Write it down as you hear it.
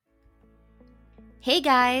Hey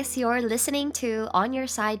guys, you're listening to On Your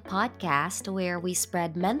Side podcast, where we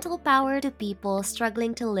spread mental power to people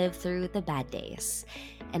struggling to live through the bad days.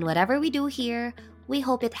 And whatever we do here, we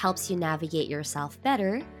hope it helps you navigate yourself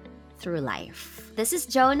better through life. This is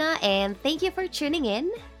Jonah, and thank you for tuning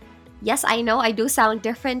in. Yes, I know I do sound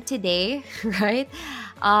different today, right?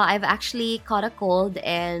 I've actually caught a cold,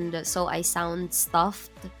 and so I sound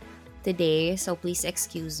stuffed today, so please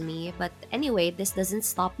excuse me. But anyway, this doesn't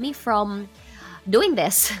stop me from doing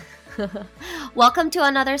this. Welcome to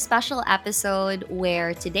another special episode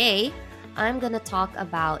where today I'm going to talk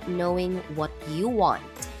about knowing what you want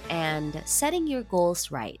and setting your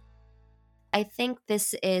goals right. I think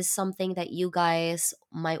this is something that you guys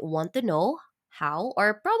might want to know how,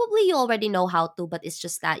 or probably you already know how to, but it's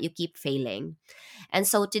just that you keep failing. And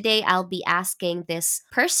so today I'll be asking this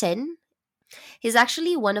person. He's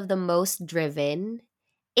actually one of the most driven,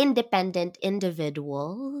 independent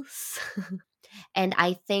individuals. And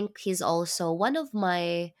I think he's also one of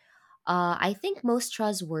my, I think, most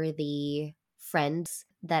trustworthy friends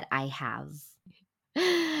that I have.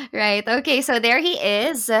 Right. Okay. So there he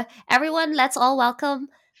is. Everyone, let's all welcome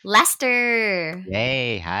Lester.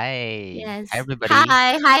 Yay, hi. Hi, Yes. everybody.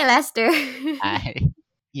 Hi. Hi, Lester. Hi.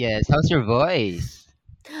 Yes, how's your voice?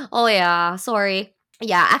 Oh, yeah. Sorry.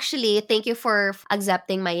 Yeah, actually, thank you for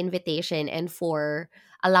accepting my invitation and for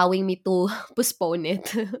allowing me to postpone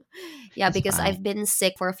it. Yeah, It's because I've fine. been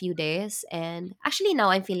sick for a few days and actually now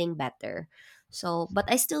I'm feeling better. So, but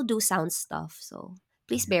I still do sound stuff. So,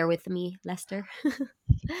 please bear with me, Lester.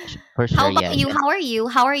 For How sure, about yes. you? And How are you?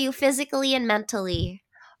 How are you physically and mentally?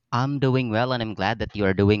 I'm doing well, and I'm glad that you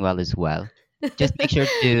are doing well as well. Just make sure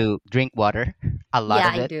to drink water, a lot Yeah,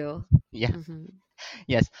 of I it. do. Yeah, Mm-hmm.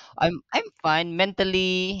 yes. I'm fine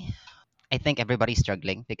mentally. I think everybody's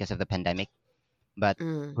struggling because of the pandemic, but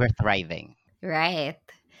Mm, we're thriving. right.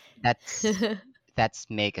 That's that's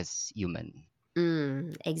make us human.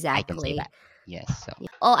 I can say Exactly. that. Yes. So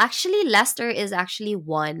Oh, actually, Lester is actually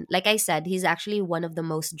one. Like I said, he's actually one of the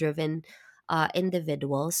most driven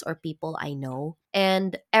individuals or people I know.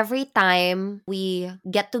 And every time we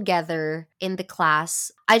get together in the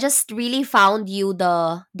class, I just really found you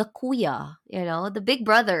the kuya, the big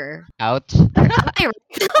brother. out. Am I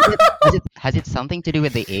right? Has it something to do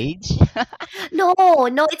with the age? No,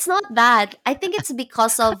 no, it's not that. I think it's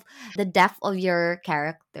because of the depth of your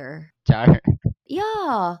character. Char.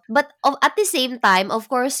 Yeah, but at the same time, of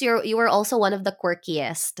course, you were also one of the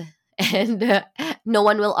quirkiest, and no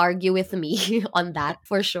one will argue with me on that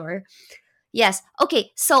for sure. Yes.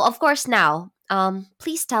 Okay. So of course now,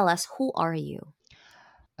 please tell us, who are you?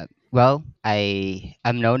 Well,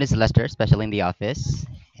 I'm known as Lester, especially in the office,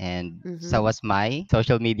 and so Mm-hmm. was my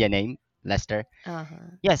social media name, Lester. Uh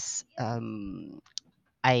huh. Yes,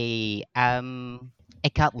 I am a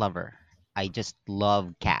cat lover. I just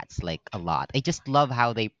love cats like a lot. I just love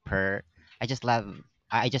how they purr. I just love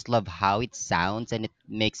I just love how it sounds, and it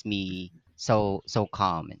makes me so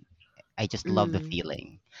calm. I just love the Mm.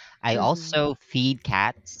 feeling. I Mm-hmm. also feed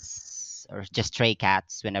cats or just stray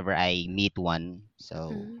cats whenever I meet one. So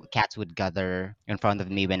Mm-hmm. cats would gather in front of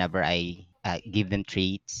me whenever I give them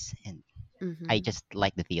treats, and I Mm-hmm. just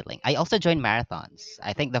like the feeling. I also joined marathons.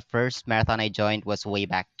 I think the first marathon I joined was way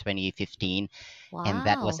back 2015, and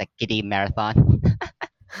that was a Wow. kitty marathon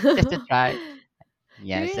just to try.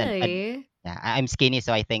 Yes, and Really? yeah, I'm skinny,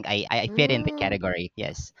 so I think I fit in the Mm. category.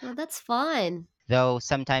 Yes, Well, that's fun. though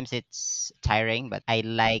sometimes it's tiring, but I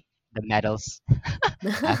like the medals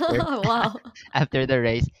after Wow. after the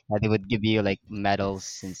race. They would give you like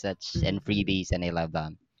medals and such and Mm-hmm. freebies, and I love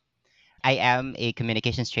them. I am a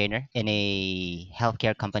communications trainer in a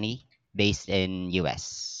healthcare company based in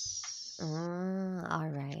US. All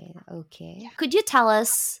right. Okay. Yeah. Could you tell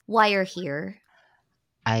us why you're here?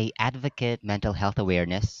 I advocate mental health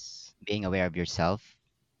awareness, being aware of yourself,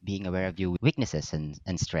 being aware of your weaknesses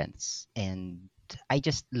and strengths. And I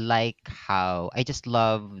just love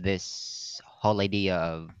this whole idea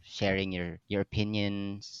of sharing your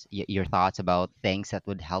opinions, your thoughts about things that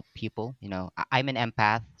would help people. I'm an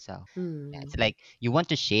empath, so yeah, Mm, it's like you want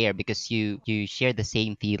to share because you share the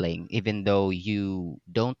same feeling, even though you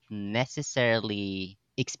don't necessarily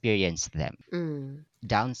experience them mm,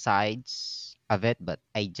 downsides of it, but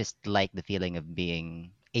I just like the feeling of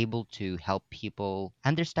being able to help people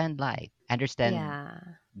understand life, understand yeah.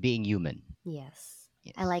 being human. Yes.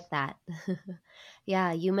 I Yes, like that.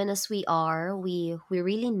 Yeah, human as we are, we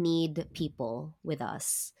really need people with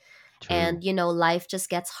us. true. And life just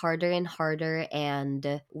gets harder and harder,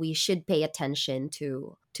 and we should pay attention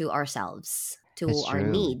to ourselves, That's to our true.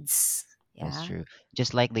 needs. That's Yeah. true.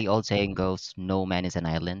 Just like the old saying goes, no man is an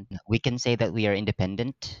island. We can say that we are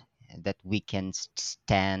independent, that we can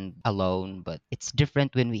stand alone, but it's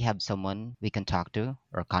different when we have someone we can talk to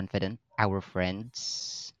or confident, our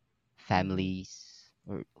friends, Hmm. families,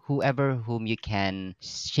 or whoever whom you can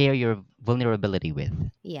share your vulnerability with.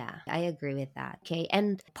 Yeah, I agree with that. Okay.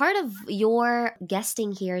 And part of your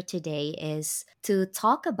guesting here today is to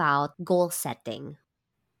talk about goal setting.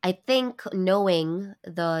 I think knowing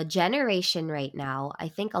the generation right now, I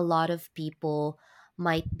think a lot of people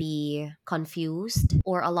might be confused,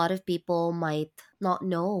 or a lot of people might not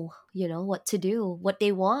know, what to do, what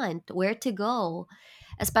they want, where to go.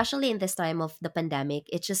 Especially in this time of the pandemic,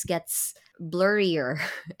 it just gets blurrier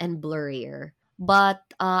and blurrier. But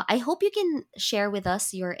I hope you can share with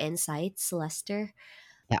us your insights, Lester.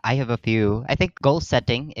 Yeah, I have a few. I think goal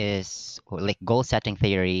setting is or like goal setting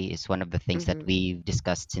theory is one of the things that Mm-hmm. we've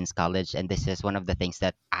discussed since college, and this is one of the things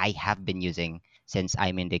that I have been using since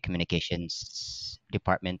I'm in the communications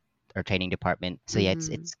department or training department. So yeah,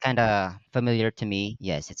 Mm-hmm. it's kind of familiar to me.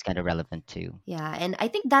 Yes, it's kind of relevant too. Yeah, and I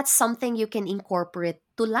think that's something you can incorporate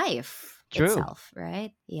to life True. itself,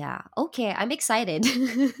 right? Yeah. Okay, I'm excited.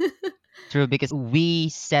 True, because we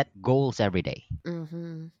set goals every day.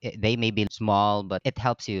 Mm-hmm. They may be small, but it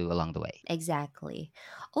helps you along the way. Exactly.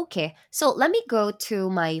 Okay, so let me go to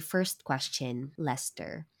my first question,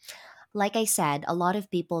 Lester. Like I said, a lot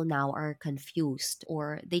of people now are confused,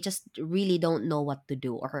 or they just really don't know what to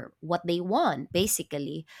do or what they want,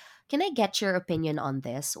 basically. Can I get your opinion on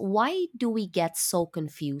this? Why do we get so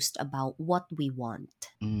confused about what we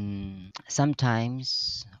want?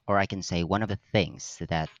 Sometimes, or I can say one of the things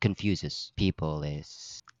that confuses people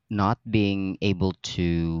is not being able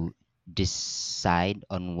to decide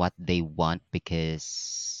on what they want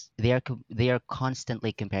because they are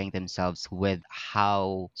constantly comparing themselves with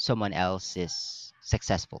how someone else is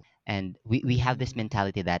successful. And we have this Mm,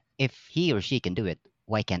 mentality that if he or she can do it,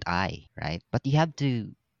 why can't I, right? But you have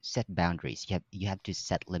to set boundaries. You have to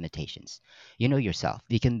set limitations. You know yourself.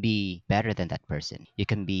 You can be better than that person. You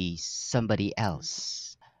can be somebody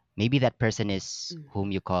else. Maybe that person is mm.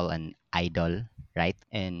 whom you call an idol, right?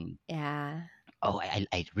 And Yeah. oh,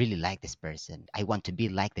 I really like this person. I want to be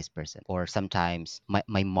like this person. Or sometimes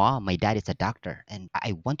my mom, my dad is a doctor and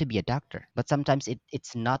I want to be a doctor. But sometimes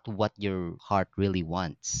it's not what your heart really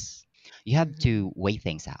wants. You have Mm-hmm. to weigh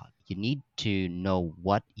things out. You need to know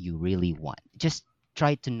what you really want. Just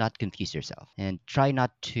try to not confuse yourself and try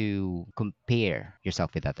not to compare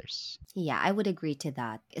yourself with others. Yeah, I would agree to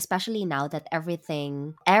that. Especially now that every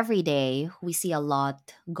day, we see a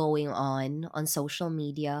lot going on social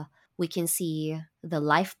media. We can see the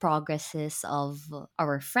life progresses of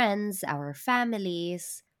our friends, our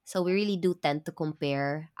families. So we really do tend to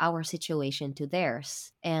compare our situation to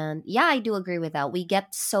theirs. And yeah, I do agree with that. We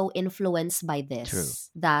get so influenced by True.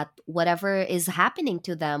 this that whatever is happening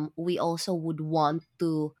to them, we also would want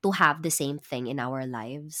to have the same thing in our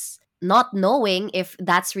lives, not knowing if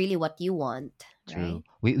that's really what you want, True. right?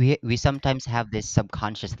 We sometimes have this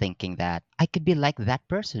subconscious thinking that I could be like that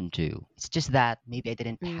person too. It's just that maybe I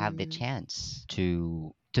didn't have the Mm. chance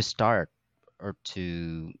to start or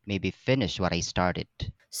to maybe finish what I started.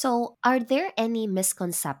 So, are there any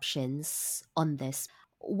misconceptions on this?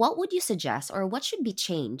 What would you suggest, or what should be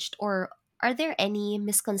changed? Or are there any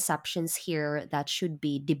misconceptions here that should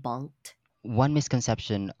be debunked? One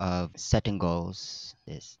misconception of setting goals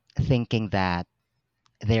is thinking that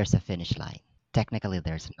there's a finish line. Technically,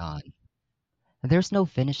 there's none. There's no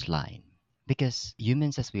finish line because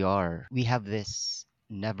humans as we are, we have this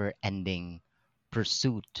never ending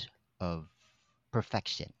pursuit of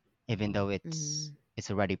perfection. Even though Mm. it's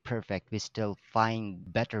already perfect, we still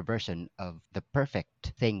find better version of the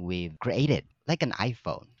perfect thing we've created. Like an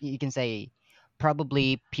iPhone. You can say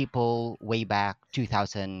probably people way back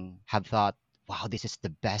 2000 have thought, wow, this is the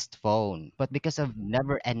best phone. But because of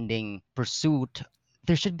never ending pursuit,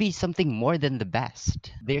 there should be something more than the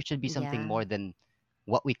best. There should be something Yeah. more than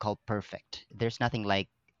what we call perfect. There's nothing like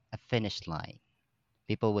a finish line.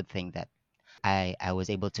 People would think that I was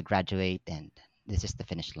able to graduate and this is the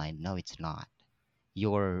finish line. No, it's not.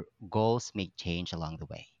 Your goals may change along the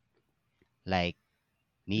way. Like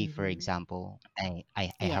me, for Mm-hmm. example, I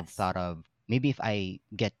have Yes. thought of maybe if I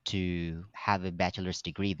get to have a bachelor's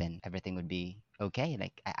degree, then everything would be okay.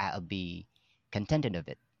 Like I'll be contented of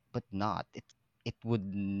it, but not. It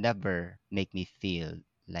would never make me feel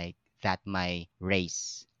like that my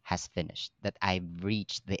race has finished, that I've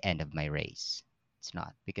reached the end of my race. It's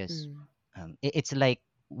not because Mm. it's like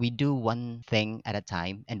we do one thing at a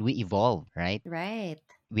time and we evolve, right? Right.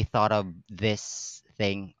 We thought of this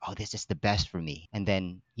thing, oh, this is the best for me. And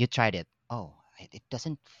then you tried it. Oh, it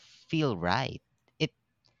doesn't feel right. It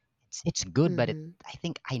it's good, but Mm-hmm. I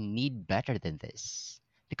think I need better than this.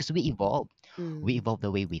 because we evolve. We Mm. evolve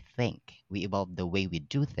the way we think. We evolve the way we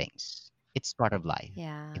do things. It's part of life,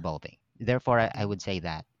 Yeah. evolving. Therefore, I would say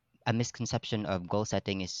that a misconception of goal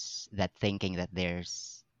setting is that thinking that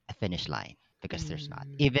there's a finish line, because there's not.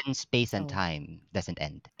 Mm. Even space and Oh, time doesn't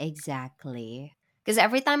end. exactly. Because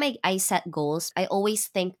every time I set goals, I always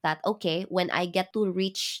think that, okay, when I get to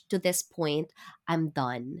reach to this point, I'm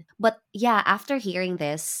done. But yeah, after hearing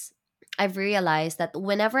this, I've realized that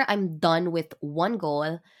whenever I'm done with one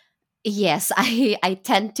goal, yes, I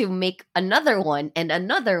tend to make another one and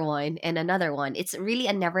another one and another one. It's really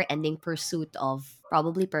a never-ending pursuit of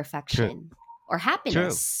probably True. perfection or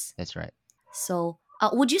True. happiness. That's right. So,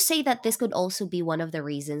 would you say that this could also be one of the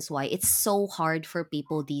reasons why it's so hard for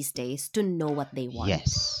people these days to know what they want?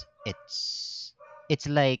 Yes, it's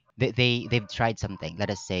like they've tried something. Let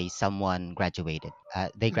us say someone graduated.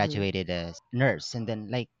 They Mm-hmm. graduated as nurse, and then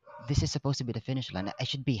like this is supposed to be the finish line. I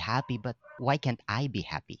should be happy, but why can't I be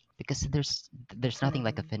happy? Because there's nothing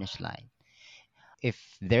like a Mm-hmm. finish line.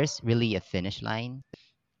 If there's really a finish line,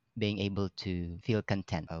 being able to feel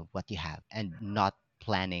content of what you have and not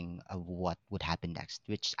planning of what would happen next,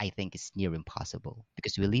 which I think is near impossible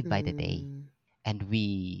because we live by the day Mm. and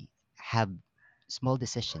we have small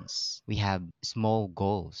decisions. We have small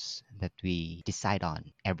goals that we decide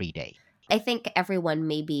on every day. I think everyone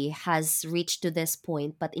maybe has reached to this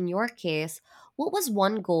point, but in your case, what was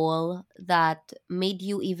one goal that made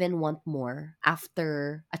you even want more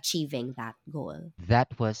after achieving that goal?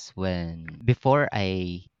 That was when before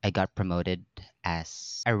I got promoted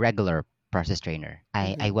as a regular process trainer.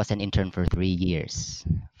 I Mm-hmm. was an intern for 3 years,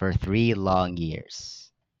 for 3 long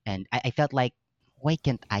years. And I felt like why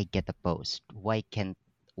can't I get a post? Why can't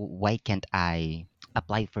I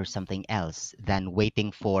apply for something else than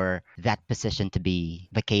waiting for that position to be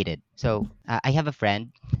vacated? So I have a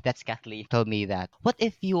friend, that's Kathleen, told me that what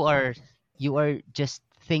if you are just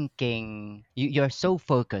thinking you're so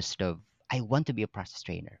focused of I want to be a process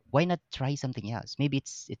trainer. Why not try something else? Maybe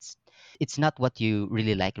it's not what you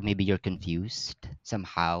really like, or maybe you're confused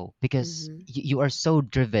somehow because Mm-hmm. you are so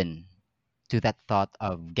driven to that thought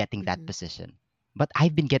of getting that Mm-hmm. position. But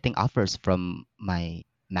I've been getting offers from my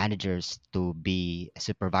managers to be a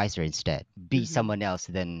supervisor instead, be Mm-hmm. someone else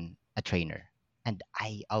than a trainer. And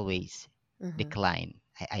I always Mm-hmm. decline.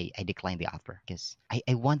 I decline the offer because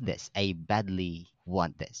I want this. I badly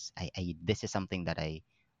want this. This is something that I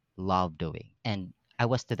love doing. And I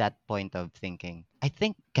was to that point of thinking, I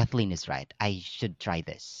think Kathleen is right. I should try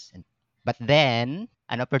this. But then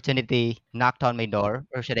an opportunity knocked on my door,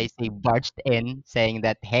 or should I say, barged in, saying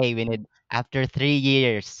that, hey, after 3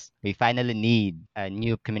 years, we finally need a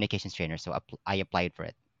new communications trainer. So I applied for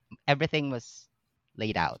it. Everything was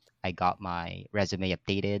laid out. I got my resume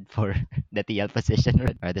updated for the TL position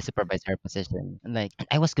or the supervisor position. And like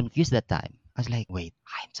I was confused that time. I was like, wait,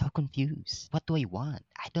 I'm so confused. What do I want?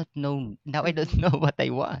 I don't know. Now I don't Mm-hmm. know what I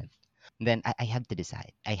want. Then I have to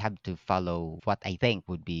decide. I have to follow what I think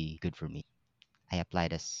would be good for me. I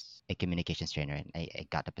applied as a communications trainer and I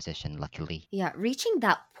got a position luckily. Yeah, reaching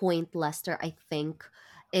that point, Lester, I think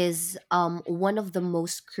is one of the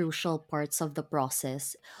most crucial parts of the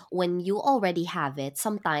process. When you already have it,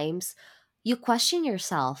 sometimes you question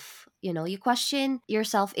yourself. You question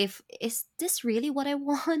yourself if is this really what I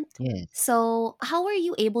want? Yes. So, how are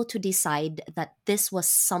you able to decide that this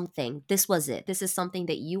was it, this is something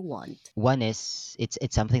that you want? One is it's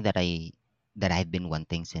something that I've been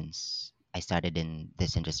wanting since I started in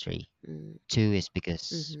this industry. Mm, Two is because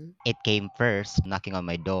mm-hmm, it came first, knocking on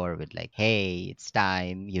my door with like, "Hey, it's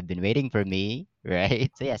time. You've been waiting for me,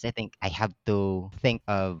 right?" So yes, I think I have to think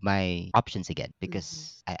of my options again mm-hmm,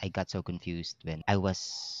 because I got so confused when I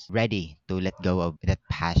was ready to let go of that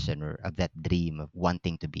passion or of that dream of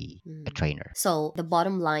wanting to be a mm. trainer. So, the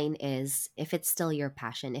bottom line is if it's still your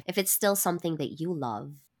passion, if it's still something that you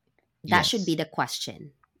love, that should be Yes. the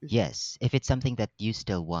question. Mhm. Yes, if it's something that you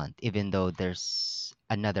still want, even though there's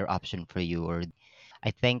another option for you, or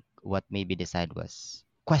I think what made me decide was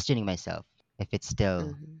questioning myself if it's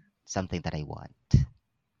still Mhm. something that I want.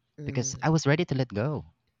 Because I Mm. was ready to let go.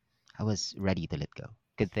 I was ready to let go.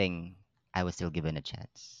 Good thing I was still given a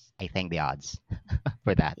chance. I thank the odds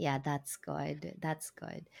for that. Yeah, that's good. That's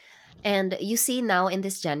good. And you see now in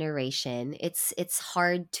this generation, it's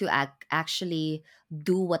hard to actually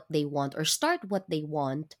do what they want or start what they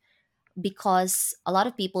want because a lot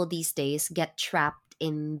of people these days get trapped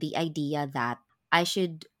in the idea that I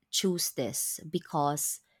should choose this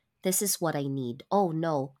because this is what I need. Oh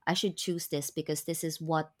no, I should choose this because this is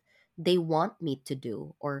what they want me to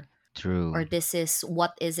do or True. this is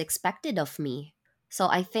what is expected of me. So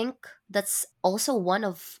I think that's also one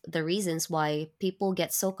of the reasons why people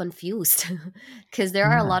get so confused because there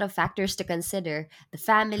are a Yeah, lot of factors to consider: the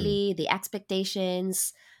true, family, the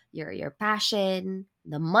expectations, your passion,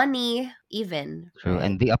 the money even, true, right?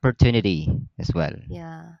 and the opportunity as well,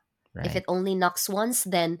 Yeah. If right? it only knocks once,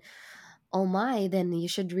 then oh my, then you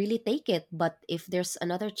should really take it. But if there's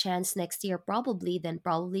another chance next year, probably, then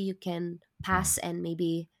probably you can Yeah, pass and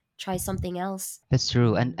maybe try something else. that's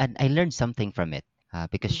true, and Mm-hmm. I learned something from it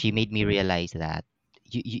because she Mm-hmm. made me realize that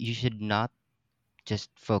you should not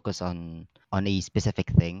just focus on a specific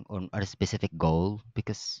thing or on a specific goal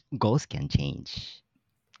because goals can change.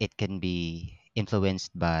 It can be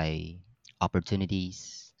influenced by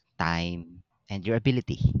opportunities, time, and your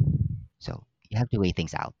ability. So you have to weigh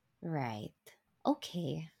things out. Right.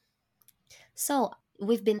 Okay. So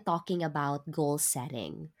we've been talking about goal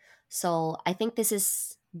setting. So I think this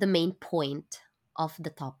is the main point of the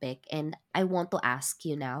topic. And I want to ask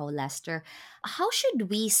you now, Lester, how should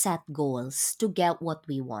we set goals to get what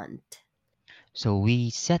we want? So we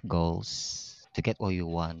set goals to get what you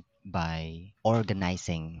want by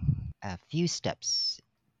organizing a few steps.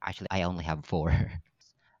 Actually, I only have four.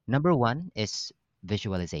 Number one is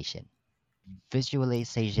visualization.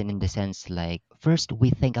 Visualization in the sense like first we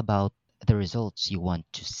think about the results you want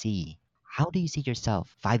to see. How do you see yourself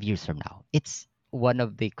 5 years from now? It's one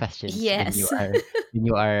of the questions Yes. when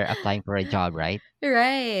you are applying for a job, right?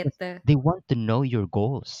 Right. Yes. They want to know your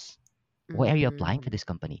goals. Why are you applying for Mm-hmm. this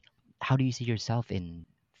company? How do you see yourself in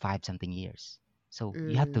five something years? So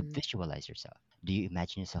you have to Mm-hmm. visualize yourself. Do you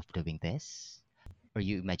imagine yourself doing this? Or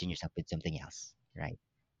you imagine yourself with something else, right?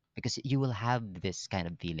 Because you will have this kind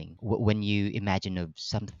of feeling when you imagine of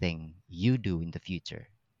something you do in the future,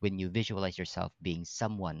 when you visualize yourself being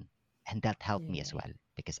someone, and that helped me as Right. well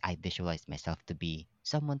because I visualized myself to be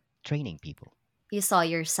someone training people. You saw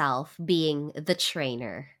yourself being the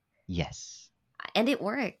trainer. Yes. And it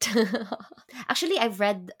worked. Actually, I've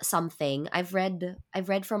read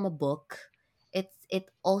from a book. It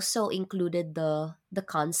also included the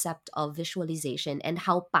concept of visualization and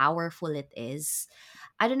how powerful it is.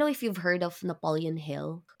 I don't know if you've heard of Napoleon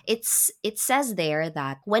Hill. It says there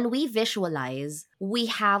that when we visualize, we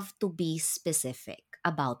have to be specific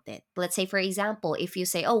about it. Let's say, for example, if you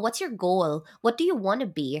say, "Oh, what's your goal? What do you want to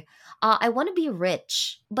be?" I want to be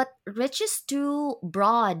rich, but rich is too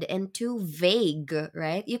broad and too vague,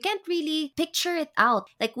 right? You can't really picture it out.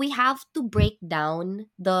 Like we have to break down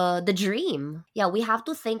the dream. Yeah, we have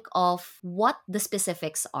to think of what the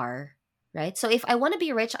specifics are, right? So if I want to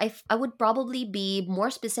be rich, I would probably be more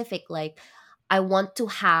specific. Like I want to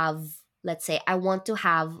have, let's say, I want to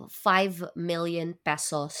have 5 million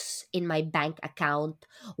pesos in my bank account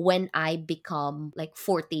when I become like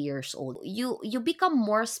 40 years old. You become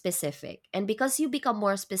more specific. And because you become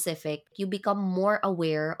more specific, you become more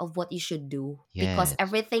aware of what you should do. Because Yes.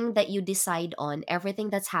 everything that you decide on, everything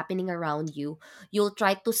that's happening around you, you'll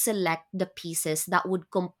try to select the pieces that would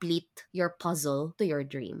complete your puzzle to your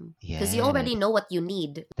dream. Because you already Yes. know what you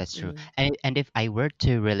need. That's true. Mm, And if I were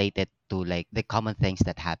to relate it to like the common things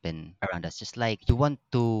that happen around us, just like you want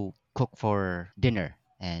to cook for dinner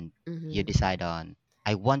and you mm-hmm, decide on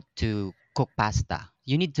I want to cook pasta.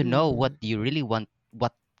 You need to know what mm-hmm, you really want,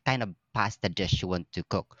 what kind of pasta dish you want to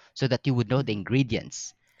cook so that you would know the mm-hmm.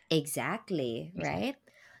 ingredients. Exactly, Exactly. right?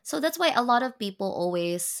 So that's why a lot of people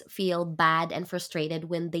always feel bad and frustrated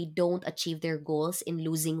when they don't achieve their goals in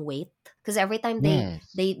losing weight. Because every time they,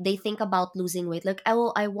 Yes. they they think about losing weight, like,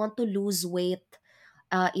 oh, I want to lose weight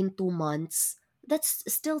in 2 months. That's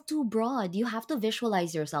still too broad. You have to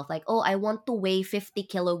visualize yourself like, oh, I want to weigh 50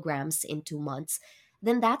 kilograms in 2 months.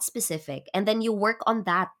 Then that's specific. And then you work on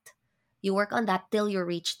that. You work on that till you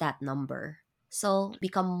reach that number. So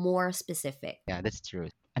become more specific. Yeah, that's true.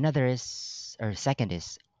 Another is, or second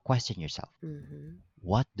is, question yourself. Mm-hmm.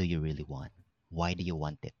 What do you really want? Why do you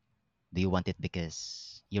want it? Do you want it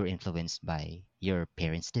because you're influenced by your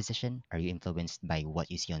parents' decision? Are you influenced by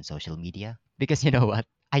what you see on social media? Because you know what?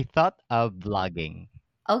 I thought of vlogging,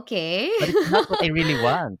 Okay. but it's not what I really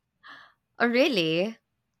want. Oh, really?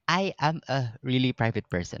 I am a really private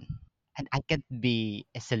person. And I can't be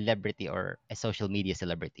a celebrity or a social media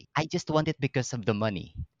celebrity. I just want it because of the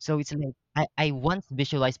money. So it's like I once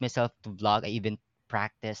visualized myself to vlog. I even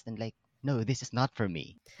practiced and like, no, this is not for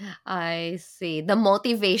me. I see. The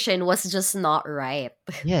motivation was just not right.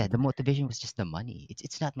 Yeah, the motivation was just the money.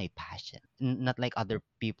 It's not my passion. Not like other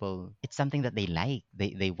people. It's something that they like.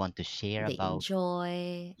 They want to share They about.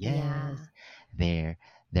 enjoy. Yes, Yeah. their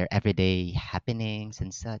their everyday happenings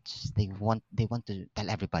and such. They want to tell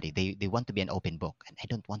everybody. They want to be an open book, and I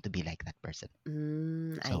don't want to be like that person.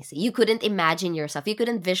 Mm, I So see. You couldn't imagine yourself. You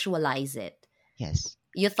couldn't visualize it. Yes.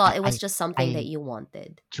 You I thought it was I just something that I you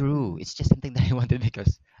wanted. true. Mhm. It's just something that I wanted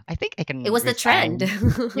because I think I It can was the trend.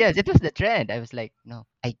 resign. Yes, it was the trend. I was like, no.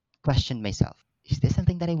 I questioned myself. Is this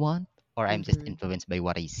something that I want? Or I'm just Hmm. influenced by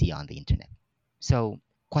what I see on the internet? So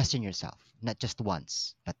question yourself, not just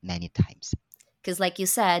once, but many times. Because, like you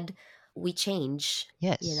said, we change.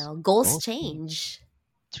 Yes, Goals goals change. change.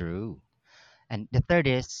 True. And the third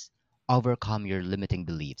is overcome your limiting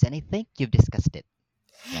beliefs. And I think you've discussed it,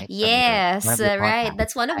 right? From your one Yes, of your right. podcasts.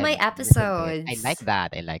 That's one of my I've listened to it. I like episodes.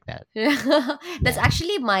 that. I like that. That's Yes.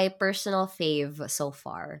 actually my personal fave so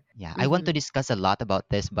far. Yeah. I want to Hmm. discuss a lot about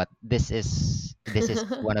this, but this is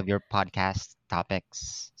one of your podcast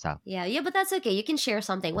topics. So Yeah, yeah, but that's okay. You can share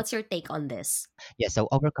something. What's your take on this? yeah, so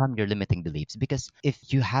overcome your limiting beliefs because if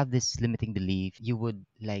you have this limiting belief, you would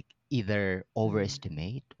like either Mm.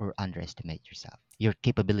 overestimate or underestimate yourself, your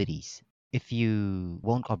capabilities. If you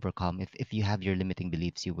won't overcome, if you have your limiting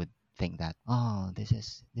beliefs, you would think that, oh, this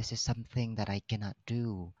is something that I cannot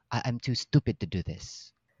do. I'm too stupid to do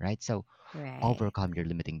this. Right? So Right. overcome your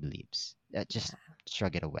limiting beliefs. Just Yeah.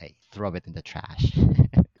 shrug it away. Throw it in the trash.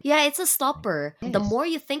 Yeah, it's a stopper. The Yes. more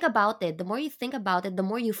you think about it, the more you think about it, the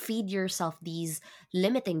more you feed yourself these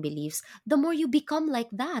limiting beliefs, the more you become like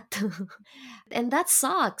that. And that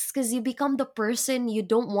sucks because you become the person you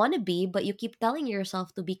don't want to be, but you keep telling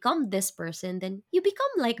yourself to become this person, then you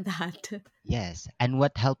become like that. Yes, and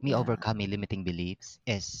what helped me Yeah. overcome my limiting beliefs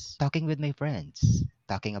is talking with my friends,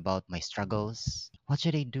 talking about my struggles. What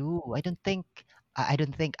should I do? I don't think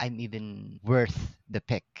I'm even worth the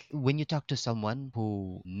pick. When you talk to someone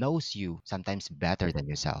who knows you sometimes better than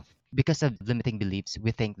yourself, because of limiting beliefs,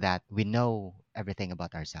 we think that we know everything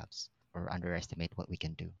about ourselves or underestimate what we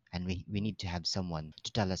can do. And we need to have someone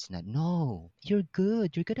to tell us that, no, you're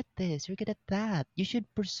good at this, you're good at that. You should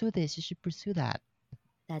pursue this, you should pursue that.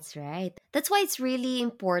 That's right. That's why it's really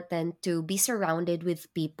important to be surrounded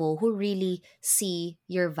with people who really see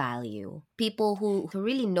your value, people who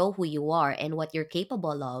really know who you are and what you're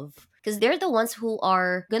capable of. Because they're the ones who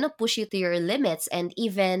are going to push you to your limits and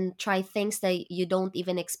even try things that you don't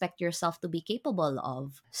even expect yourself to be capable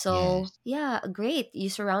of. So, Yes. yeah, great. You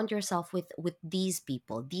surround yourself with these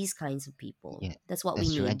people, these kinds of people. Yeah, That's what we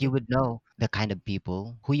that's true. And you need. would know the kind of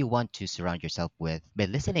people who you want to surround yourself with by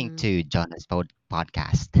listening Mm-hmm. to Jonah's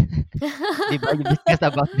podcast. Diba? You discussed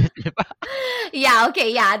about this, diba? Yeah,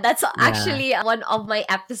 okay, yeah. That's Yeah. actually one of my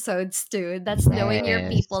episodes too. That's knowing your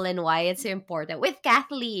Yes. people and why it's important with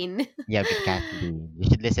Kathleen. Yeah, with Kathleen. You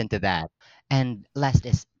should listen to that. And last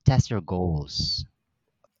is test your goals.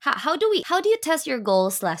 How do you test your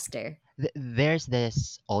goals, Lester? There's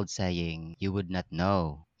this old saying, you would not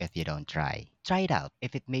know if you don't try. Try it out.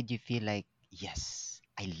 If it made you feel like, yes,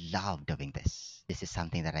 I love doing this. This is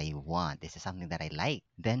something that I want. This is something that I like.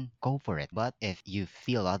 Then go for it. But if you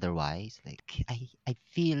feel otherwise, like I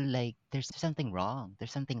feel like there's something wrong.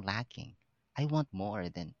 There's something lacking. I want more,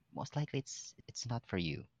 then most likely it's not for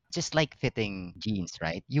you. Just like fitting jeans,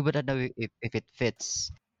 right? You wouldn't know if it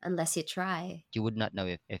fits. Unless you try. You would not know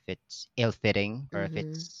if it's ill fitting or if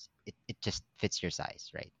Mm-hmm. it just fits your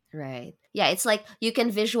size, right? Right. Yeah, it's like you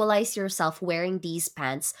can visualize yourself wearing these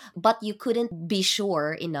pants, but you couldn't be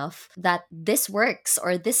sure enough that this works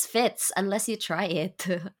or this fits unless you try it.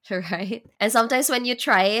 Right? And sometimes when you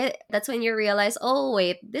try it, that's when you realize, oh,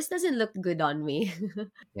 wait, this doesn't look good on me.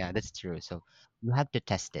 Yeah, that's true. So you have to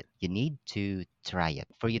test it. You need to try it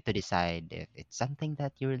for you to decide if it's something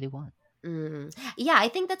that you really want. Yeah, I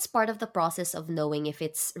think that's part of the process of knowing if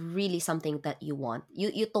it's really something that you want.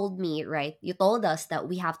 You told me, right? You told us that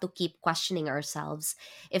we have to keep questioning ourselves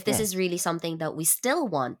if this is Yes. really something that we still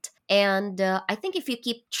want. And I think if you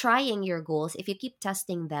keep trying your goals, if you keep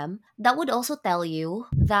testing them, that would also tell you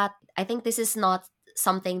that I think this is not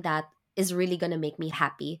something that is really going to make me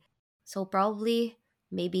happy. So probably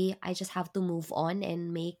maybe I just have to move on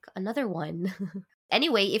and make another one.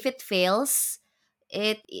 Anyway, if it fails,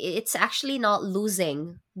 it's actually not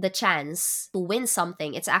losing the chance to win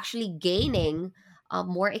something. It's actually gaining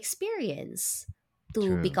more experience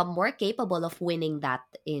to True. become more capable of winning that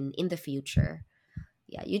in the future.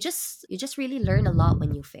 Yeah, you just really learn a lot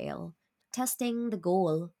when you fail. Testing the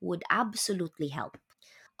goal would absolutely help.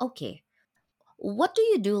 Okay, what do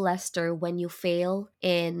you do, Lester, when you fail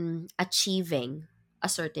in achieving a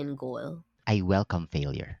certain goal? I welcome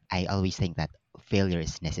failure. I always think that failure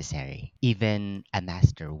is necessary. Even a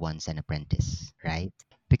master wants an apprentice, right?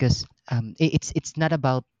 Because it's not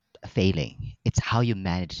about failing. It's how you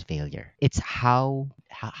manage failure. It's how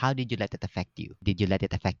did you let it affect you? Did you let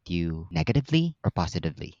it affect you negatively or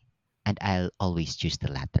positively? And I'll always choose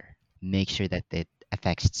the latter. Make sure that it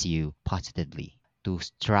affects you positively to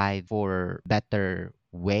strive for better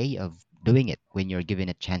way of doing it when you're given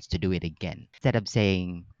a chance to do it again. Instead of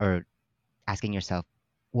saying or asking yourself,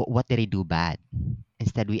 what did I do bad?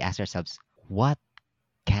 Instead, we ask ourselves, what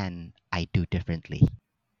can I do differently?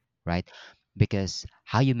 Right? Because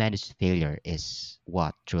how you manage failure is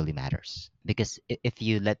what truly matters. Because if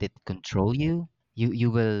you let it control you,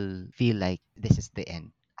 you will feel like this is the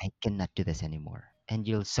end. I cannot do this anymore. And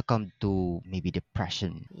you'll succumb to maybe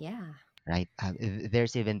depression, Yeah. right?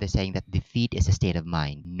 There's even the saying that defeat is a state of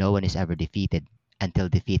mind. No one is ever defeated until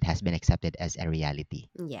defeat has been accepted as a reality.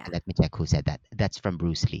 Yeah. Let me check who said that. That's from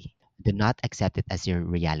Bruce Lee. Do not accept it as your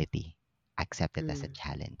reality. Accept it as a Mm.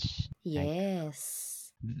 challenge, right?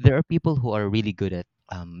 Yes. There are people who are really good at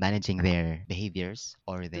managing their behaviors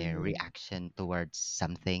or their Mm-hmm. reaction towards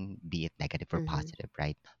something, be it negative or Mm-hmm. positive,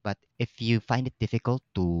 right? But if you find it difficult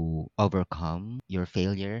to overcome your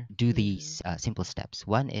failure, do Mm-hmm. these simple steps.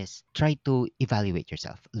 One is try to evaluate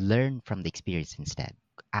yourself, learn from the experience instead.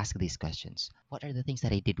 Ask these questions. What are the things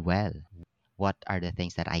that I did well? What are the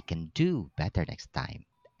things that I can do better next time?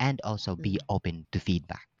 And also be open to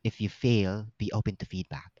feedback. If you fail, be open to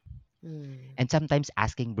feedback. Mm-hmm. And sometimes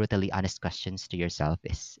asking brutally honest questions to yourself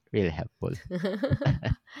is really helpful.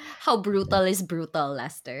 How brutal is brutal,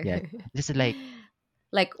 Lester? Yes. Just like,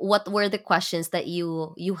 Like, what were the questions that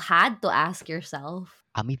you had to ask yourself?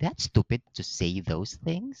 am I that stupid to say those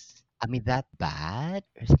things? Am I that bad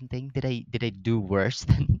or something? Did I do worse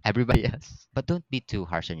than everybody else? But don't be too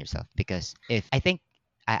harsh on yourself, because if I think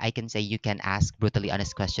I can say you can ask brutally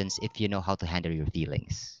honest questions if you know how to handle your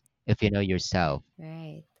feelings. If you know yourself.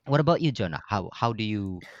 Right. What about you, Jonah? How do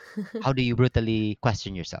you brutally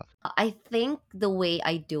question yourself? I think the way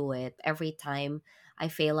I do it every time I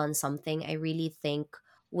fail on something, I really think,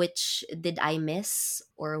 which did I miss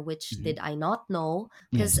or which Hmm. did I not know,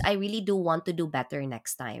 because Yes. I really do want to do better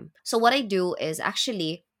next time. So what I do is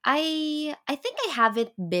actually I think I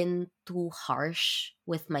haven't been too harsh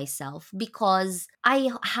with myself because I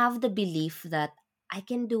have the belief that I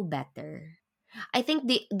can do better. I think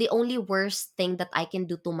the only worst thing that I can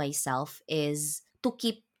do to myself is to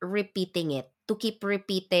keep repeating it, to keep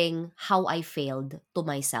repeating how I failed to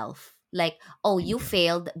myself. Like, oh, you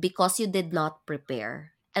failed because you did not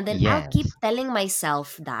prepare. And then I'll keep Yes. telling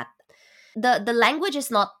myself that. The language is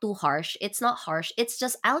not too harsh. It's not harsh. It's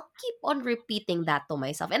just I'll keep on repeating that to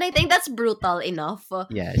myself. And I think that's brutal enough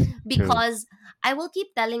Yes. True. because I will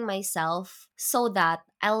keep telling myself so that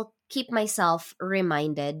I'll keep myself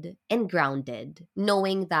reminded and grounded,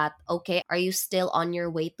 knowing that, okay, are you still on your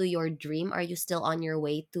way to your dream? Are you still on your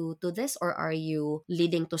way to this, or are you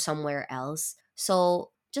leading to somewhere else?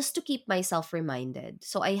 So just to keep myself reminded.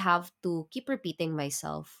 So I have to keep repeating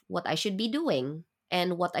myself what I should be doing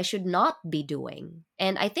and what I should not be doing.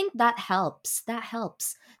 And I think that helps. That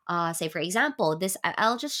helps. Say for example,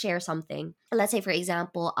 I'll just share something. Let's say for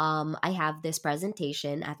example, I have this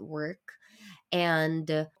presentation at work, and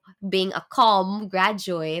being a calm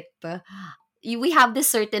graduate, we have this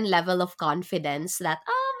certain level of confidence that,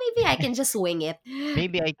 maybe I can just wing it.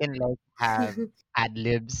 Maybe I can like have ad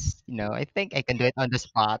libs. I think I can do it on the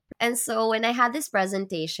spot. And so when I had this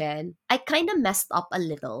presentation, I kind of messed up a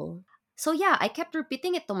little. So yeah, I kept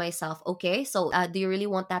repeating it to myself. Okay, so do you really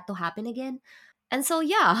want that to happen again? And so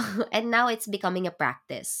yeah, and now it's becoming a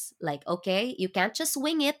practice. Like, okay, you can't just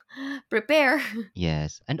wing it. Prepare.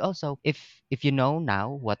 Yes. And also, if you know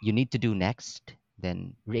now what you need to do next,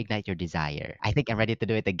 then reignite your desire. I think I'm ready to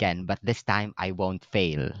do it again, but this time I won't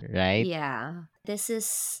fail, right? Yeah. This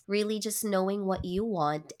is really just knowing what you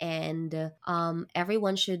want, and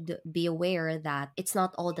everyone should be aware that it's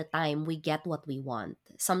not all the time we get what we want.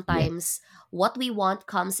 Yes. Sometimes what we want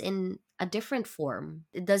comes in a different form.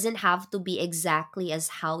 It doesn't have to be exactly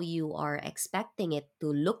as how you are expecting it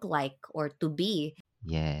to look like or to be.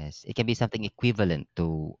 Yes. It can be something equivalent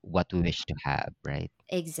to what we wish to have, right?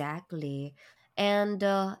 Exactly. And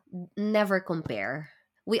never compare.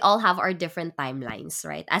 We all have our different timelines,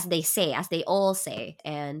 right? As they say, as they all say.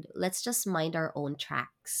 And let's just mind our own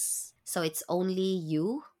tracks. So it's only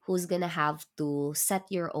you who's gonna have to set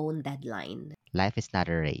your own deadline. Life is not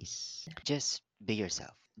a race. Just be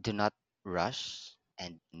yourself. Do not rush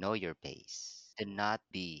and know your pace. Do not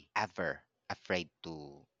be ever afraid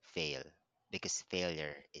to fail, because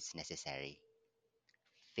failure is necessary.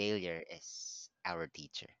 Failure is our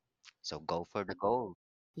teacher. So go for the goal.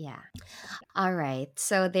 Yeah. All right.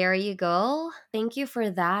 So there you go. Thank you for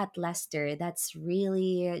that, Lester. That's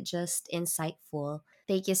really just insightful.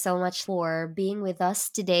 Thank you so much for being with us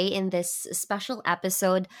today in this special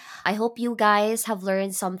episode. I hope you guys have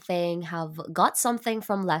learned something, have got something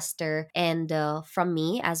from Lester and from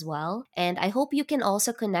me as well. And I hope you can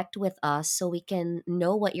also connect with us so we can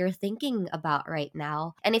know what you're thinking about right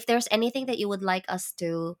now. And if there's anything that you would like us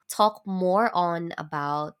to talk more on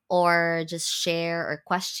about, or just share, or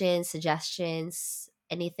questions, suggestions,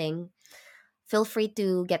 anything, feel free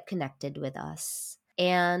to get connected with us.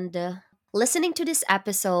 And listening to this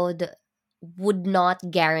episode would not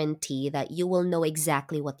guarantee that you will know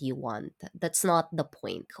exactly what you want. That's not the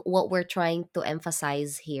point. What we're trying to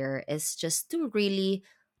emphasize here is just to really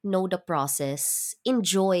know the process,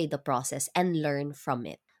 enjoy the process, and learn from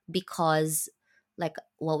it. Because, like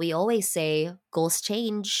what we always say, goals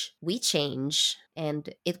change, we change, and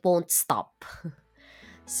it won't stop.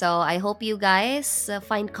 So I hope you guys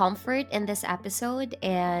find comfort in this episode,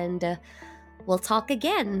 and we'll talk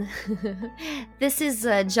again. This is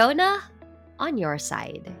Jonah on your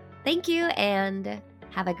side. Thank you and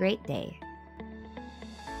have a great day.